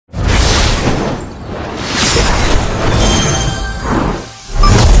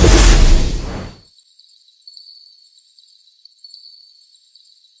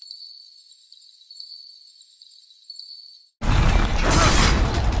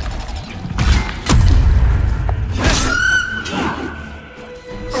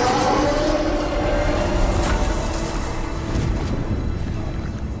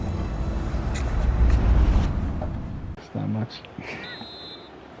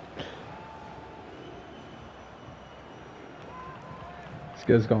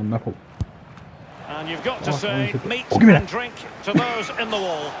This guy's got knuckle. And you've got to say meat me and drink to those in the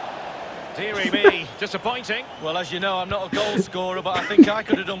wall. Deary me, disappointing. Well, as you know, I'm not a goal scorer, but I think I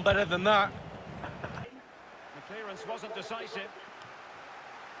could have done better than that. The clearance wasn't decisive.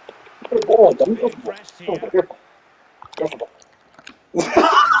 Oh, Pressed here.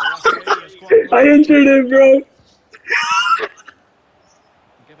 I injured him, bro.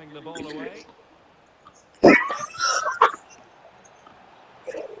 Giving the ball away.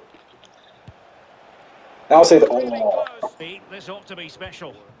 I'll say the Really close. This ought to be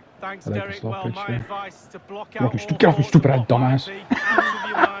special. Thanks, I like Derek. the Well, pitch my there. advice is to block Fucking out all get off your thoughts stupid of head, what might dumbass. be out of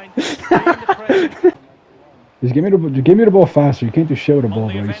your mind. Stay in the present. Just give me the ball faster. You can't do shit with the ball, On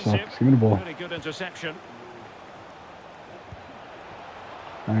the bro. You suck. offensive. Just give me the ball. Very good interception.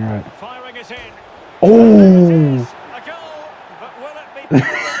 Alright. Firing it in. Oh! A goal, but will it be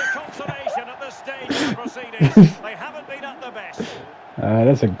purely consolation at this stage of the proceedings? They haven't been at their best.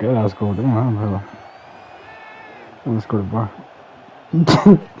 That's a good ass goal. Damn, I don't know. I'm gonna score the bar.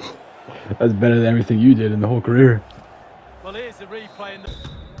 That's better than everything you did in the whole career. Well, here's the replay. In the...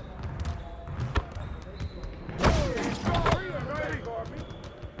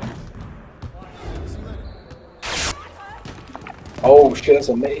 Oh shit, that's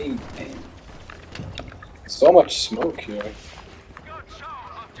amazing. So much smoke here.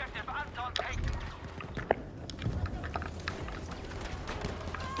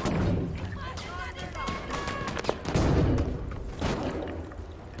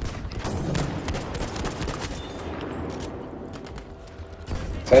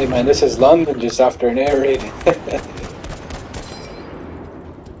 Hey man, this is London just after an air raid.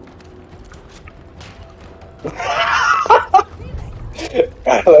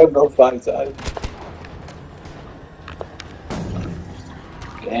 I don't know 5 times.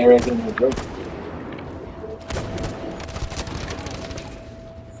 Air raid in the room.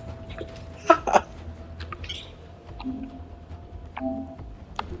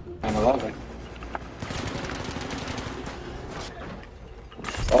 I love it.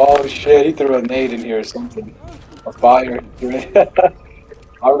 Oh shit, he threw a nade in here or something. A fire.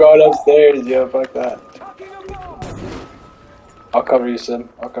 I'm going upstairs, yo, fuck that. I'll cover you, Sim.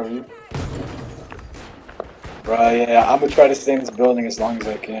 I'll cover you. Right, yeah, I'm gonna try to stay in this building as long as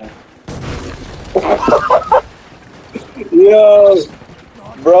I can. Yo!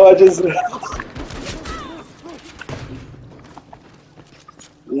 Bro, I just...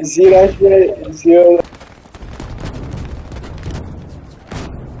 You see that shit? You see all...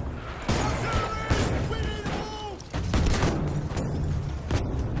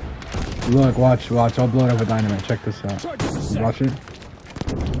 Look, watch. I'll blow it up with dynamite. Check this out. Watch it.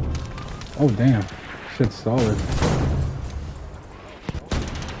 Oh, damn. Shit's solid.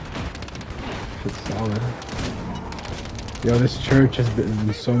 Shit's solid. Yo, this church has been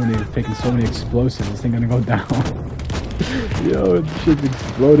taking so many explosives. This thing gonna go down. Yo, shit's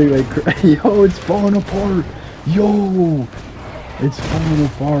exploding like crazy. Yo, it's falling apart. Yo, it's falling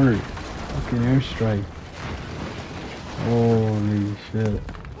apart. Fucking airstrike. Holy shit.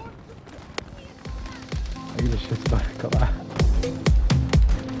 I think this shit's about to collapse.